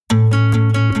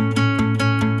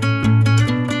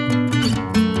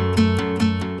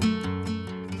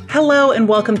Hello and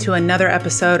welcome to another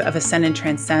episode of Ascend and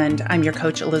Transcend. I'm your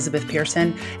coach, Elizabeth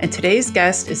Pearson, and today's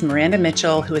guest is Miranda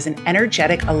Mitchell, who is an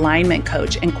energetic alignment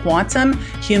coach and quantum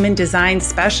human design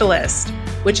specialist,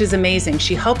 which is amazing.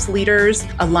 She helps leaders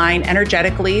align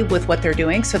energetically with what they're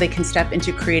doing so they can step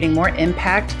into creating more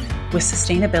impact with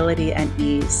sustainability and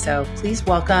ease. So please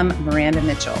welcome Miranda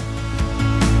Mitchell.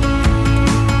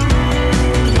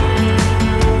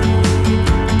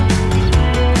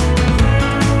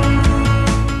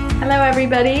 Hello,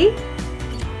 everybody.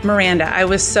 Miranda, I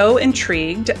was so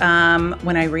intrigued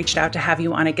when I reached out to have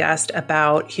you on a guest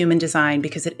about human design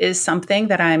because it is something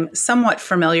that I'm somewhat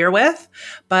familiar with.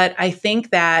 But I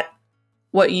think that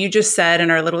what you just said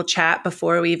in our little chat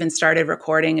before we even started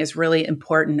recording is really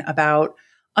important about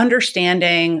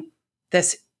understanding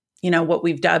this, what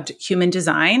we've dubbed human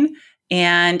design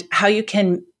and how you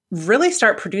can really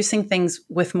start producing things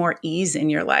with more ease in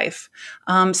your life.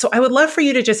 So I would love for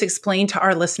you to just explain to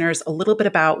our listeners a little bit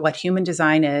about what human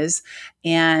design is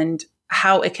and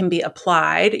how it can be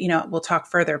applied. We'll talk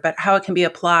further, but how it can be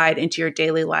applied into your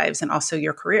daily lives and also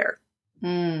your career.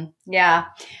 Yeah.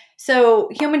 So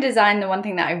human design, the one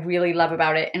thing that I really love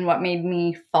about it and what made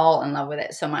me fall in love with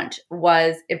it so much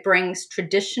was it brings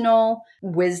traditional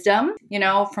wisdom,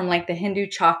 from like the Hindu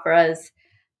chakras,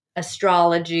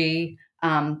 astrology,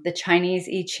 the Chinese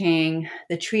I Ching,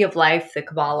 the Tree of Life, the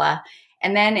Kabbalah,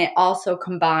 and then it also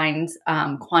combines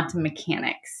quantum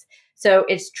mechanics. So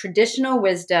it's traditional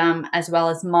wisdom as well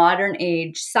as modern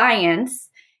age science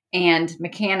and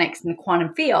mechanics in the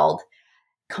quantum field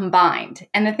combined.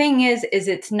 And the thing is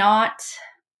it's not,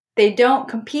 they don't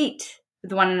compete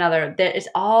with one another. That is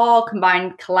all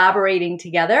combined, collaborating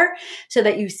together so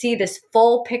that you see this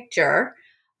full picture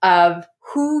of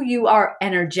who you are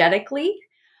energetically.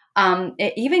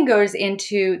 It even goes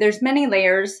into, there's many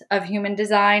layers of human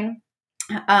design.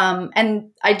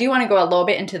 And I do want to go a little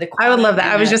bit into the quantum. I would love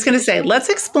that. I was just going to say, let's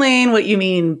explain what you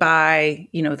mean by,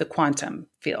 the quantum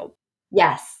field.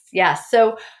 Yes.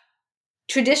 So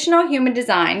traditional human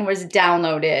design was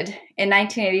downloaded in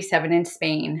 1987 in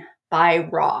Spain by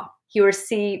Ra.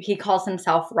 He calls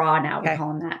himself Ra now. Okay. We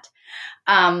call him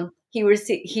that. He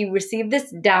received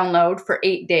this download for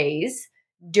 8 days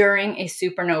during a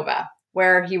supernova,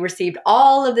 where he received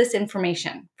all of this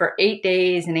information for 8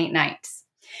 days and 8 nights.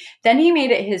 Then he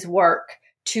made it his work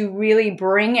to really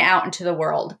bring it out into the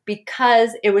world because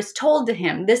it was told to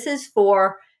him, this is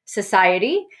for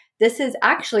society. This is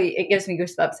actually, it gives me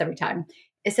goosebumps every time.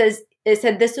 It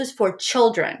said this was for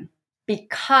children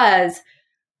because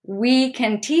we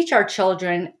can teach our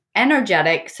children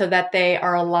energetic so that they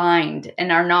are aligned and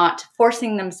are not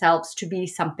forcing themselves to be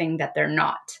something that they're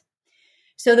not.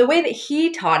 So the way that he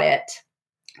taught it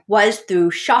was through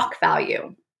shock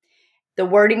value. The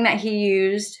wording that he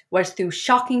used was through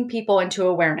shocking people into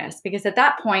awareness, because at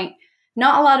that point,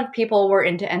 not a lot of people were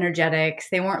into energetics.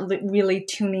 They weren't really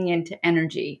tuning into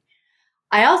energy.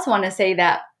 I also want to say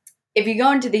that if you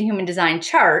go into the human design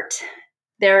chart,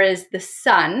 there is the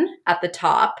sun at the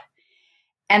top,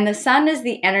 and the sun is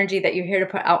the energy that you're here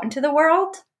to put out into the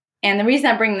world. And the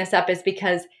reason I bring this up is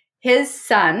because his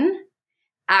sun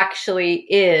actually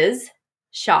is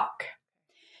shock.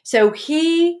 So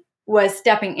he was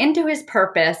stepping into his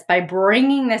purpose by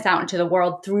bringing this out into the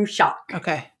world through shock.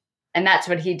 Okay. And that's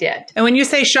what he did. And when you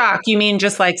say shock, you mean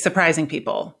just like surprising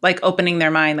people, like opening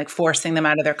their mind, like forcing them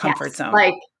out of their comfort zone.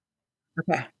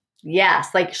 Okay. Yes,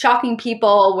 like shocking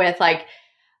people with like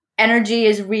energy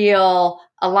is real,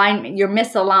 alignment, you're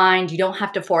misaligned, you don't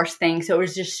have to force things. So it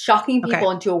was just shocking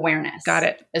people into awareness. Got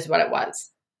it. Is what it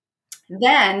was.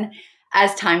 Then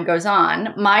as time goes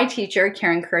on, my teacher,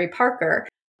 Karen Curry Parker,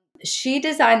 she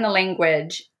designed the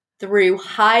language through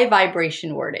high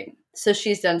vibration wording. So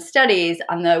she's done studies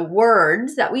on the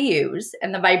words that we use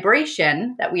and the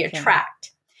vibration that we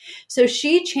attract. So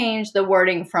she changed the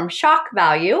wording from shock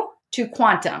value to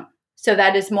quantum. So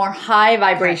that is more high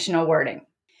vibrational wording.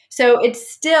 So it's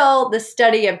still the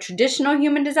study of traditional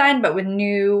human design, but with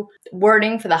new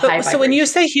wording for the high vibration. So when you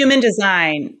say human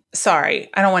design, sorry,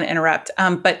 I don't want to interrupt,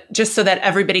 but just so that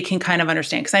everybody can kind of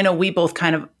understand, because I know we both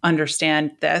kind of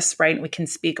understand this, right? We can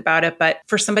speak about it. But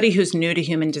for somebody who's new to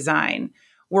human design,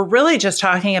 we're really just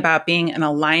talking about being in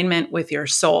alignment with your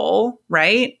soul,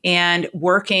 right? And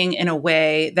working in a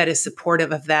way that is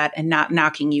supportive of that and not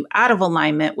knocking you out of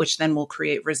alignment, which then will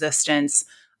create resistance,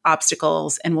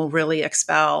 obstacles, and will really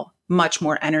expel much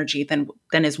more energy than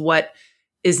is what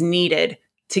is needed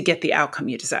to get the outcome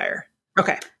you desire.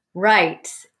 Okay. Right.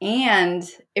 And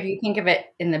if you think of it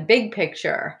in the big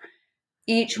picture,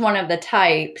 each one of the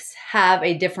types have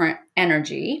a different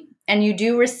energy, and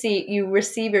you receive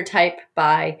your type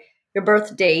by your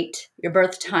birth date, your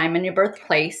birth time, and your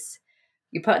birthplace.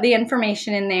 You put the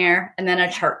information in there, and then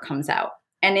a chart comes out.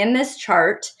 And in this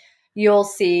chart, you'll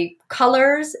see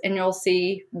colors and you'll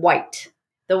see white.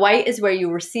 The white is where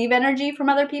you receive energy from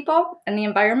other people and the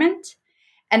environment.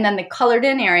 And then the colored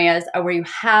in areas are where you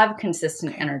have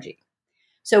consistent energy.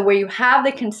 So where you have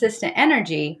the consistent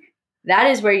energy, that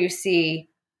is where you see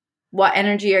what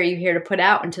energy are you here to put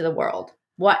out into the world?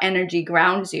 What energy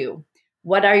grounds you?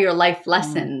 What are your life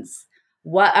lessons?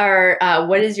 What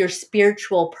is your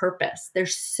spiritual purpose?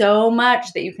 There's so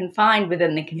much that you can find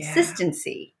within the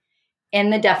consistency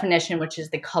in the definition, which is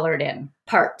the colored in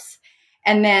parts.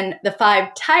 And then the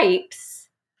 5 types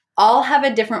all have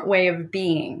a different way of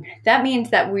being. That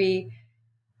means that we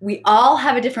all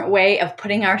have a different way of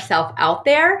putting ourselves out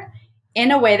there in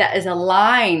a way that is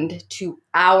aligned to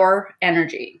our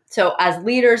energy. So as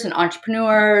leaders and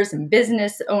entrepreneurs and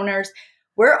business owners,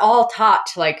 we're all taught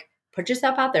to like, put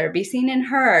yourself out there, be seen and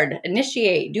heard,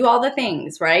 initiate, do all the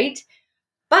things, right?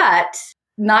 But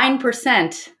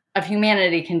 9% of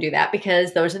humanity can do that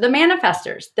because those are the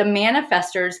manifestors. The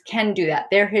manifestors can do that.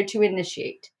 They're here to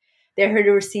initiate. They're here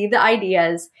to receive the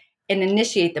ideas and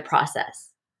initiate the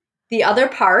process. The other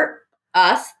part,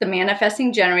 us, the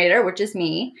manifesting generator, which is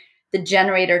me, the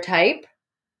generator type,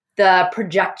 the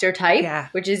projector type,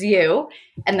 which is you,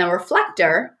 and the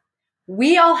reflector,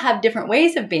 we all have different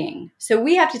ways of being. So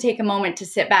we have to take a moment to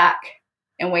sit back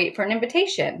and wait for an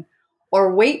invitation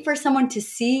or wait for someone to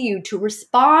see you to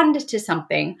respond to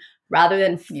something rather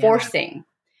than forcing.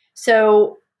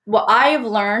 So what I have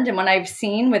learned and what I've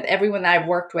seen with everyone that I've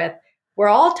worked with, we're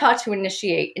all taught to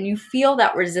initiate, and you feel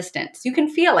that resistance. You can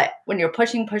feel it when you're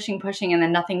pushing, and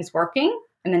then nothing's working.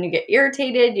 And then you get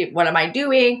irritated. What am I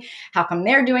doing? How come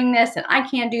they're doing this and I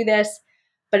can't do this?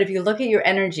 But if you look at your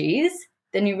energies,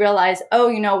 then you realize, oh,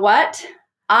 you know what?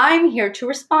 I'm here to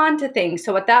respond to things.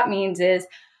 So what that means is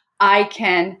I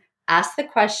can ask the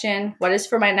question, what is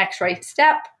for my next right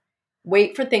step?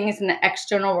 Wait for things in the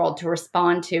external world to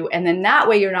respond to. And then that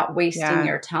way you're not wasting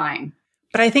your time.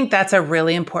 But I think that's a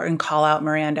really important call out,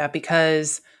 Miranda,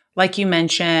 because like you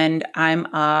mentioned, I'm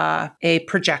a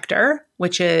projector,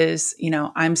 which is,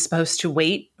 I'm supposed to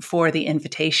wait for the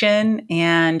invitation.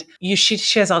 And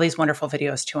she has all these wonderful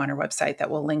videos too on her website that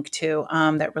we'll link to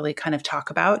that really kind of talk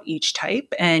about each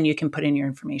type. And you can put in your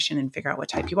information and figure out what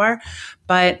type you are.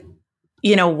 But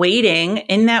waiting,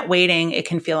 it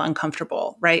can feel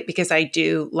uncomfortable, right? Because I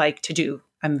do like to do.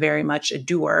 I'm very much a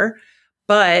doer.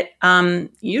 But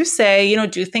you say,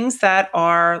 do things that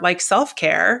are like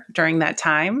self-care during that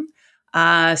time.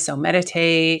 So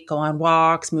meditate, go on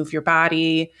walks, move your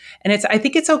body. And I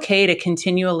think it's okay to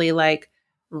continually like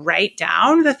write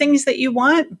down the things that you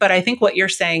want. But I think what you're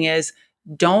saying is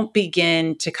don't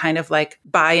begin to kind of like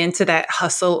buy into that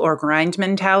hustle or grind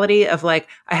mentality of like,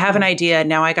 I have an idea,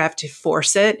 now I have to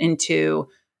force it into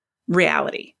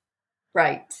reality.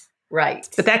 Right.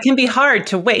 But that can be hard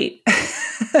to wait.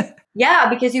 Yeah,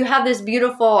 because you have this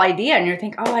beautiful idea and you're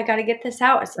thinking, oh, I got to get this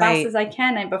out as fast as I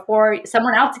can. And before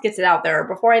someone else gets it out there,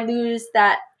 before I lose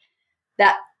that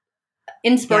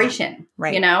inspiration,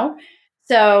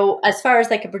 So as far as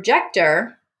like a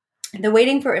projector, the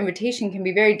waiting for invitation can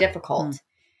be very difficult.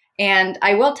 And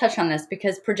I will touch on this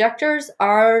because projectors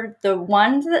are the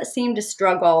ones that seem to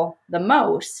struggle the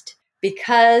most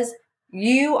because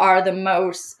you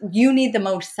need the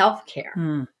most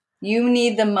self-care. You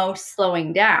need the most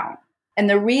slowing down. And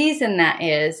the reason that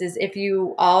is if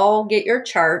you all get your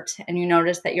chart and you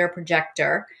notice that you're a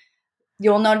projector,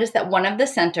 you'll notice that one of the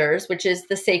centers, which is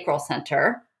the sacral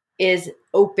center, is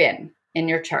open in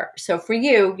your chart. So for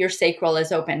you, your sacral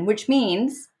is open, which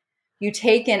means you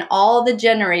take in all the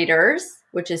generators,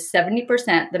 which is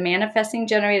 70%. The manifesting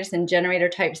generators and generator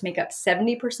types make up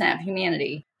 70% of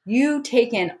humanity. You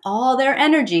take in all their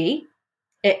energy,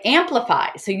 it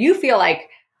amplifies. So you feel like,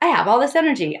 I have all this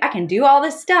energy. I can do all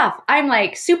this stuff. I'm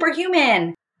like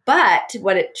superhuman. But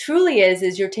what it truly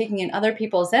is you're taking in other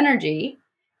people's energy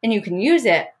and you can use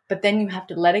it, but then you have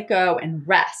to let it go and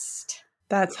rest.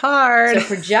 That's hard. So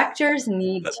projectors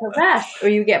need to rest or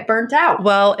you get burnt out.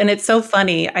 Well, and it's so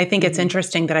funny. I think it's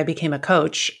interesting that I became a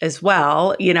coach as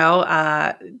well.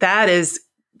 That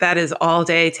is all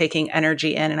day taking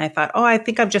energy in. And I thought, I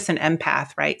think I'm just an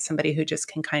empath, right? Somebody who just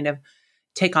can kind of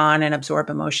take on and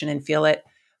absorb emotion and feel it.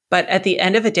 But at the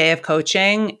end of a day of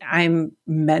coaching, I'm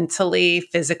mentally,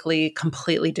 physically,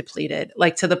 completely depleted,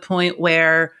 like to the point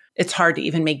where it's hard to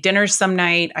even make dinner some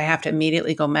night. I have to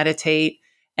immediately go meditate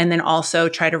and then also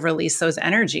try to release those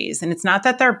energies. And it's not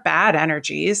that they're bad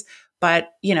energies, but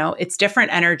it's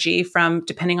different energy from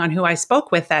depending on who I spoke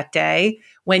with that day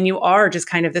when you are just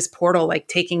kind of this portal, like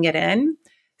taking it in.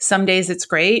 Some days it's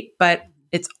great, but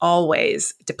it's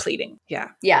always depleting. Yeah.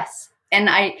 Yes. And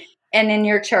in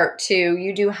your chart too,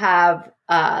 you do have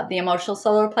the emotional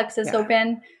solar plexus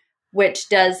open, which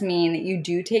does mean that you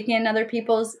do take in other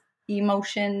people's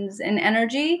emotions and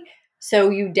energy. So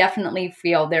you definitely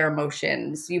feel their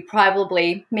emotions. You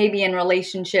probably, maybe in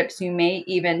relationships, you may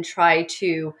even try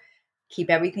to keep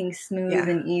everything smooth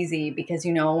and easy because,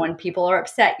 when people are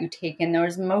upset, you take in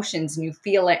those emotions and you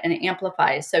feel it and it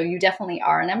amplifies. So you definitely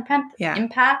are an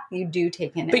empath. You do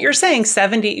take in it. But you're saying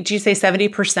 70, did you say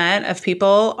 70% of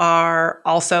people are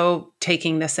also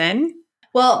taking this in?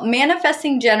 Well,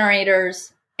 manifesting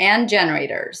generators and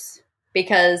generators,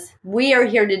 because we are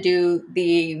here to do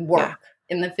the work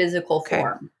in the physical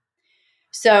form.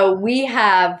 So we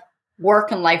have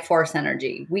work and life force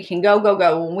energy. We can go, go,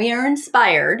 go. When we are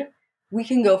inspired, we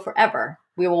can go forever.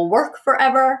 We will work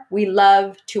forever. We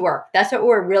love to work. That's what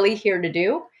we're really here to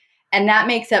do. And that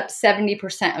makes up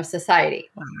 70% of society.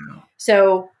 Wow.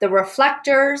 So the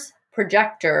reflectors,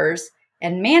 projectors,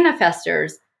 and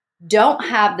manifestors don't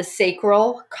have the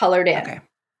sacral colored in. Okay.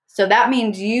 So that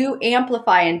means you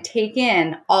amplify and take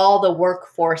in all the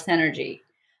workforce energy,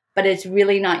 but it's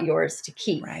really not yours to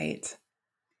keep. Right.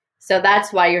 So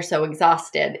that's why you're so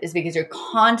exhausted, is because you're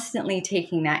constantly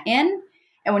taking that in.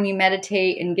 And when you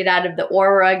meditate and get out of the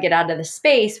aura, get out of the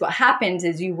space, what happens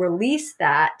is you release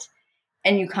that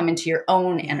and you come into your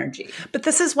own energy. But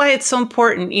this is why it's so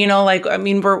important,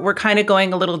 we're kind of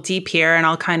going a little deep here, and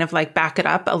I'll kind of like back it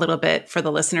up a little bit for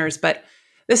the listeners, but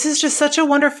this is just such a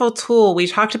wonderful tool. We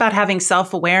talked about having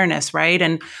self-awareness, right?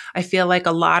 And I feel like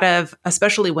a lot of,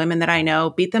 especially women that I know,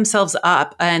 beat themselves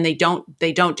up and they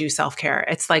don't do self-care.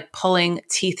 It's like pulling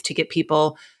teeth to get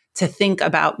people to think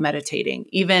about meditating,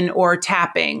 even, or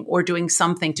tapping, or doing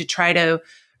something to try to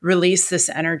release this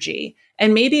energy.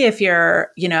 And maybe if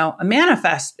you're,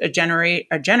 a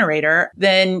generator,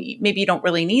 then maybe you don't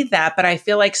really need that. But I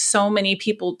feel like so many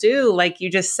people do, like you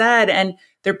just said, and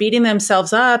they're beating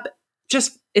themselves up.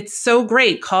 It's so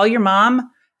great. Call your mom,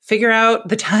 figure out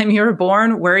the time you were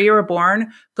born, where you were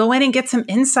born, go in and get some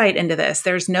insight into this.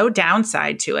 There's no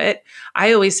downside to it.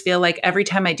 I always feel like every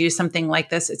time I do something like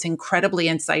this, it's incredibly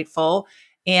insightful.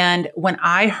 And when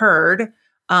I heard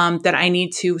that I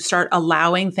need to start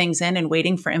allowing things in and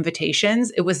waiting for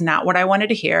invitations, it was not what I wanted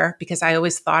to hear, because I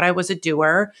always thought I was a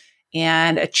doer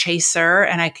and a chaser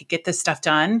and I could get this stuff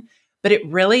done. But it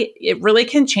really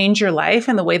can change your life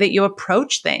and the way that you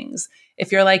approach things.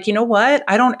 If you're like, you know what,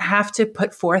 I don't have to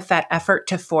put forth that effort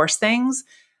to force things.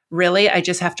 Really, I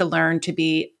just have to learn to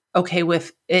be okay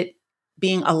with it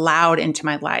being allowed into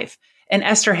my life. And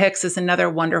Esther Hicks is another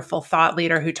wonderful thought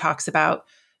leader who talks about,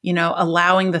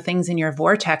 allowing the things in your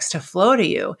vortex to flow to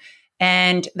you.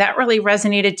 And that really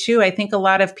resonated too. I think a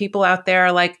lot of people out there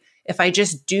are like, if I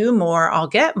just do more, I'll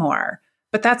get more.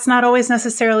 But that's not always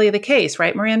necessarily the case,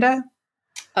 right, Miranda?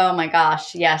 Oh my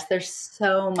gosh. Yes. There's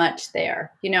so much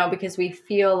there, because we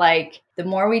feel like the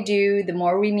more we do, the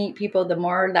more we meet people, the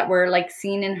more that we're like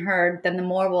seen and heard, then the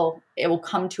more it will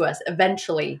come to us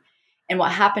eventually. And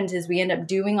what happens is we end up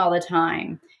doing all the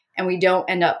time and we don't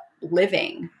end up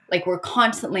living. Like we're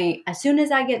constantly, as soon as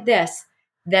I get this,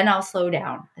 then I'll slow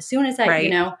down. As soon as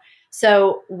I,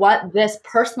 So what this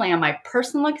personally on my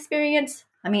personal experience,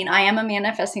 I am a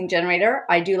manifesting generator.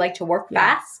 I do like to work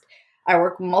fast. I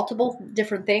work multiple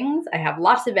different things. I have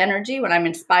lots of energy when I'm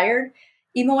inspired.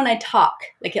 Even when I talk,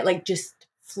 like it just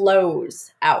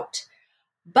flows out.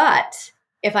 But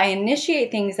if I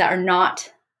initiate things that are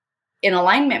not in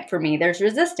alignment for me, there's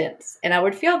resistance. And I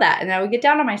would feel that. And I would get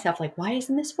down on myself like, why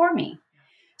isn't this for me?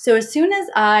 So as soon as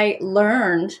I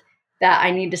learned that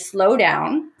I need to slow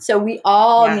down, so we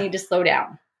all need to slow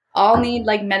down. All need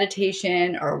like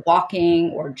meditation or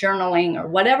walking or journaling or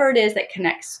whatever it is that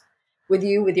connects with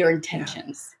you, with your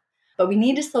intentions. But we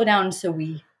need to slow down so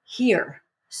we hear,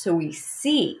 so we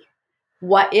see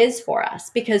what is for us.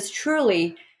 Because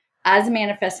truly, as a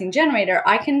manifesting generator,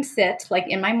 I can sit like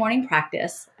in my morning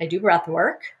practice, I do breath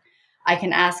work. I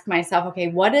can ask myself, okay,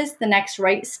 what is the next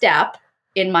right step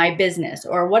in my business?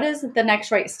 Or what is the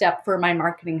next right step for my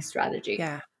marketing strategy?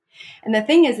 Yeah. And the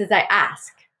thing is I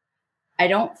ask. I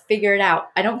don't figure it out.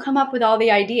 I don't come up with all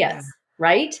the ideas,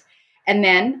 right? And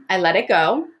then I let it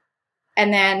go.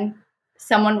 And then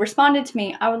someone responded to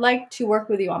me, I would like to work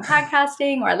with you on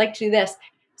podcasting, or I'd like to do this.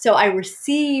 So I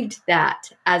received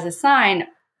that as a sign.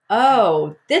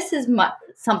 Oh, this is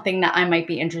something that I might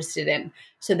be interested in.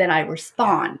 So then I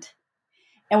respond.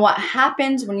 And what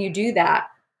happens when you do that,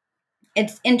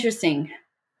 it's interesting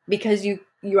because you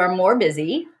are more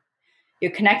busy.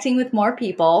 You're connecting with more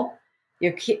people.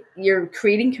 You're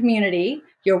creating community.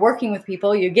 You're working with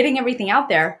people. You're getting everything out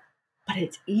there, but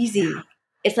it's easy.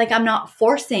 It's like I'm not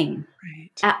forcing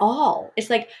at all. It's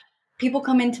like people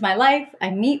come into my life, I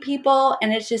meet people,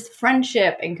 and it's just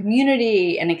friendship and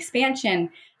community and expansion.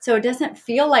 So it doesn't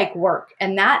feel like work.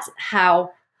 And that's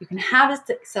how you can have a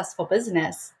successful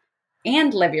business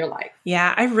and live your life.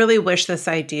 Yeah, I really wish this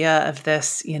idea of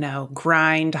this,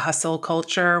 grind hustle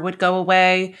culture would go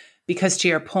away, because to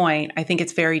your point, I think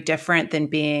it's very different than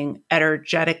being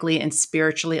energetically and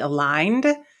spiritually aligned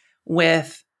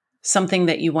with something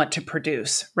that you want to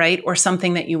produce, right? Or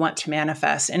something that you want to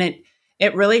manifest. And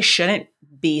it really shouldn't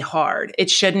be hard. It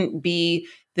shouldn't be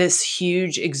this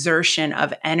huge exertion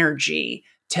of energy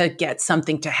to get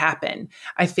something to happen.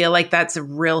 I feel like that's a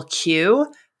real cue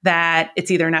that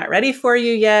it's either not ready for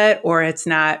you yet, or it's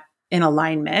not in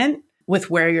alignment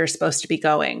with where you're supposed to be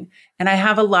going. And I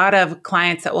have a lot of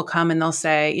clients that will come and they'll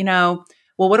say,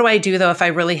 well, what do I do though if I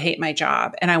really hate my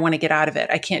job and I want to get out of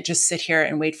it? I can't just sit here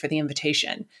and wait for the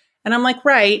invitation. And I'm like,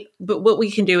 right. But what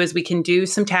we can do is we can do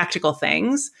some tactical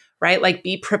things, right? Like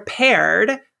be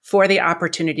prepared for the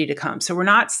opportunity to come. So we're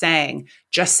not saying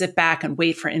just sit back and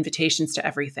wait for invitations to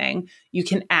everything. You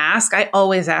can ask. I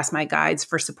always ask my guides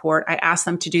for support. I ask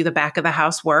them to do the back of the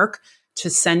house work, to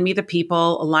send me the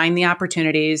people, align the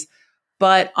opportunities.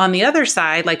 But on the other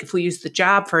side, like if we use the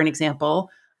job for an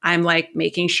example, I'm like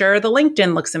making sure the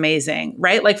LinkedIn looks amazing,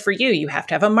 right? Like for you, you have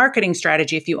to have a marketing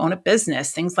strategy if you own a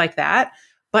business, things like that.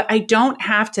 But I don't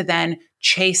have to then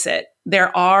chase it.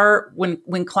 There are,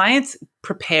 when clients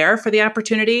prepare for the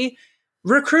opportunity,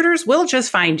 recruiters will just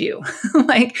find you.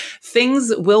 Like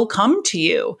things will come to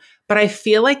you. But I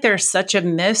feel like there's such a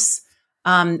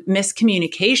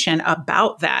miscommunication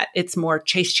about that. It's more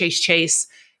chase, chase, chase.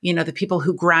 The people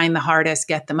who grind the hardest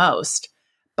get the most.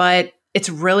 But it's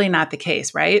really not the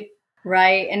case, right?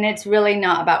 Right. And it's really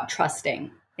not about trusting.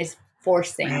 It's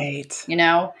forcing. Right.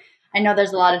 I know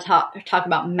there's a lot of talk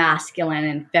about masculine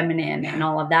and feminine and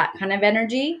all of that kind of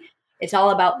energy. It's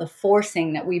all about the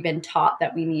forcing that we've been taught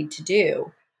that we need to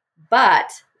do.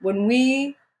 But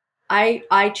when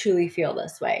I truly feel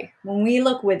this way. When we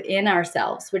look within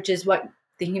ourselves, which is what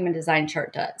the human design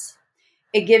chart does,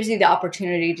 it gives you the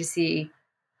opportunity to see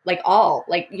like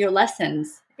your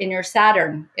lessons in your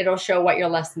Saturn. It'll show what your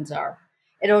lessons are.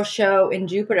 It'll show in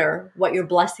Jupiter what your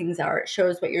blessings are. It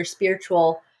shows what your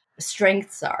spiritual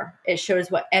strengths are. It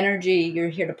shows what energy you're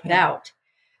here to put out.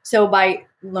 So by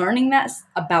learning that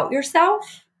about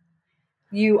yourself,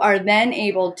 you are then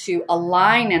able to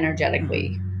align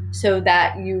energetically so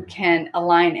that you can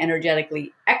align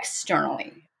energetically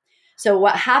externally. So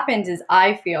what happens is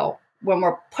I feel when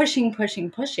we're pushing,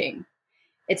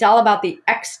 it's all about the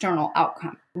external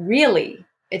outcome. Really,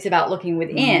 it's about looking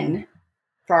within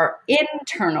for our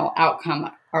internal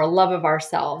outcome, our love of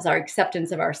ourselves, our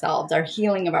acceptance of ourselves, our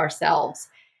healing of ourselves.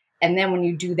 And then when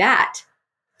you do that,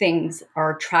 things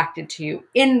are attracted to you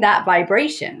in that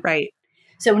vibration. Right.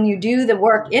 So when you do the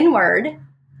work inward,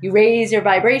 you raise your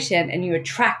vibration and you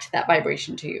attract that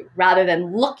vibration to you rather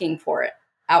than looking for it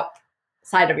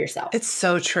outside of yourself. It's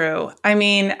so true. I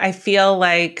mean, I feel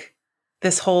like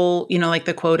this whole, like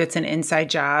the quote, it's an inside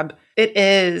job. It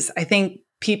is. I think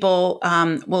people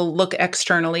will look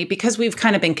externally because we've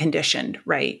kind of been conditioned,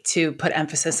 right, to put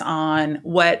emphasis on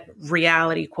what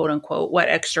reality, quote unquote, what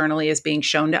externally is being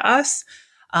shown to us.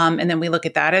 And then we look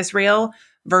at that as real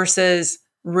versus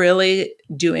really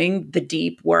doing the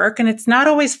deep work. And it's not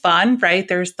always fun, right?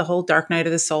 There's the whole dark night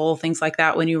of the soul, things like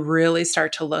that, when you really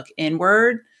start to look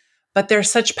inward. But there's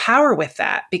such power with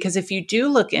that because if you do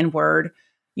look inward,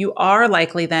 you are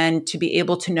likely then to be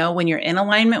able to know when you're in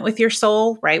alignment with your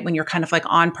soul, right? When you're kind of like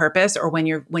on purpose or when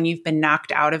you've been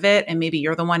knocked out of it and maybe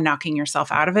you're the one knocking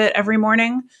yourself out of it every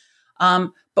morning.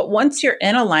 But once you're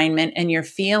in alignment and you're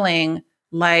feeling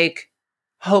like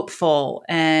hopeful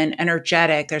and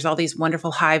energetic, there's all these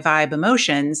wonderful high vibe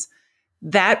emotions,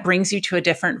 that brings you to a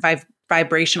different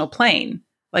vibrational plane,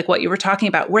 like what you were talking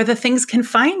about, where the things can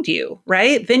find you,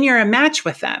 right? Then you're a match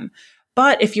with them.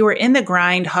 But if you were in the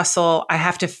grind hustle, I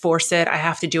have to force it. I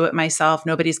have to do it myself.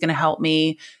 Nobody's going to help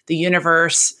me. The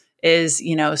universe is,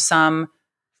 some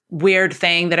weird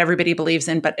thing that everybody believes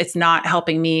in, but it's not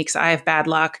helping me because I have bad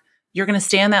luck. You're going to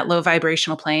stay on that low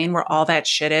vibrational plane where all that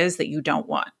shit is that you don't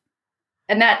want.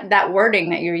 And that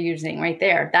wording that you're using right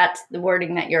there, that's the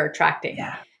wording that you're attracting.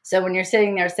 Yeah. So when you're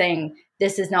sitting there saying,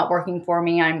 this is not working for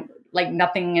me, I'm like,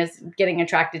 nothing is getting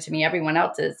attracted to me, everyone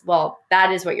else is. Well,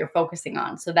 that is what you're focusing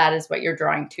on. So that is what you're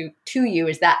drawing to you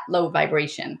is that low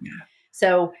vibration. Yeah.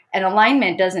 So an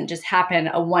alignment doesn't just happen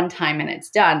a one time and it's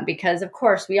done because of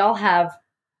course we all have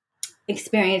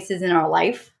experiences in our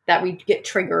life that we get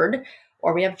triggered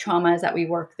or we have traumas that we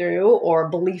work through or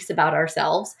beliefs about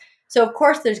ourselves. So of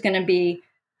course there's going to be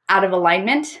out of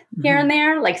alignment here and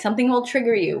there, like something will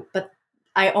trigger you. But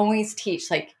I always teach,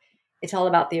 like, it's all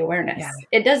about the awareness. Yeah.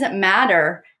 It doesn't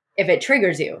matter if it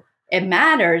triggers you. It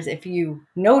matters if you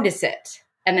notice it.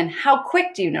 And then how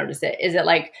quick do you notice it? Is it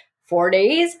like 4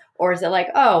 days? Or is it like,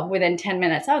 oh, within 10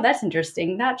 minutes? Oh, that's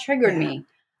interesting. That triggered me.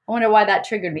 I wonder why that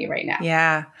triggered me right now.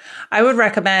 Yeah. I would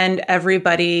recommend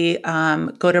everybody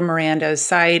go to Miranda's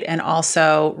site and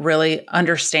also really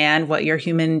understand what your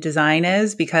human design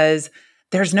is, because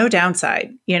there's no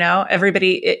downside. You know,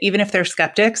 everybody, even if they're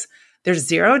skeptics, there's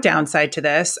zero downside to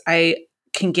this. I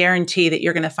can guarantee that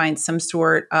you're going to find some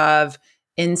sort of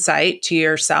insight to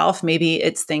yourself. Maybe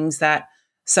it's things that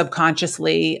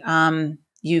subconsciously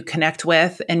you connect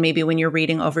with. And maybe when you're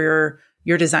reading over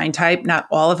your design type, not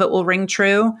all of it will ring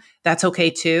true. That's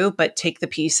okay too. But take the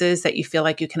pieces that you feel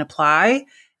like you can apply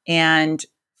and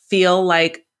feel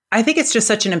like, I think it's just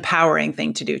such an empowering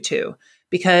thing to do too,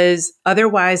 because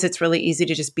otherwise it's really easy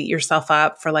to just beat yourself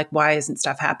up for like, why isn't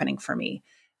stuff happening for me?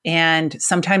 And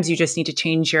sometimes you just need to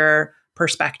change your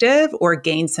perspective or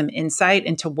gain some insight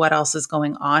into what else is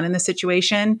going on in the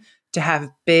situation to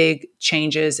have big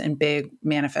changes and big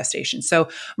manifestations. So,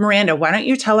 Miranda, why don't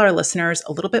you tell our listeners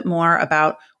a little bit more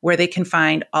about where they can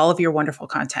find all of your wonderful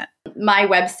content? My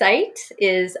website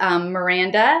is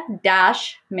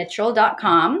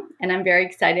miranda-mitchell.com, and I'm very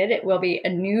excited. It will be a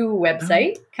new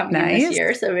website coming in this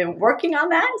year. So I've been working on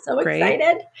that. So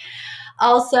excited.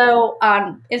 Also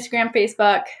on Instagram,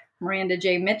 Facebook, Miranda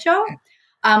J. Mitchell.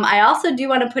 I also do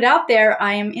want to put out there,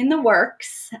 I am in the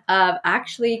works of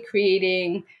actually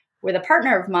creating, with a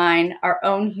partner of mine, our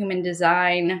own human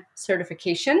design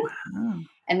certification. Wow.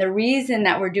 And the reason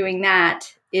that we're doing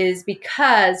that is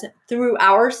because through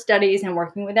our studies and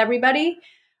working with everybody,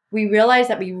 we realize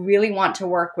that we really want to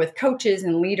work with coaches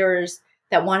and leaders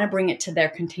that want to bring it to their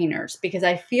containers, because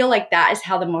I feel like that is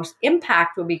how the most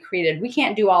impact will be created. We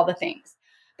can't do all the things,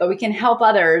 but we can help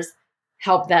others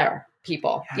help their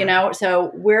people, you know? So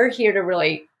we're here to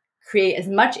really create as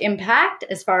much impact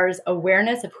as far as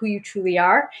awareness of who you truly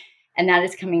are. And that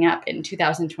is coming up in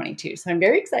 2022. So I'm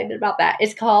very excited about that.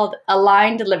 It's called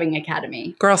Aligned Living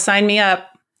Academy. Girl, sign me up.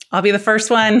 I'll be the first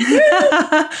one.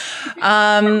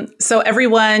 So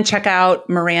everyone check out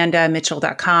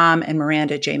mirandamitchell.com and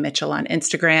Miranda J. Mitchell on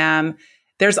Instagram.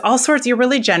 There's all sorts. You're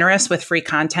really generous with free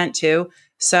content too.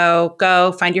 So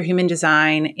go find your human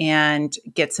design and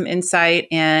get some insight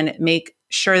and make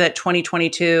sure that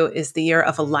 2022 is the year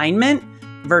of alignment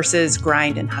versus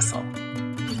grind and hustle.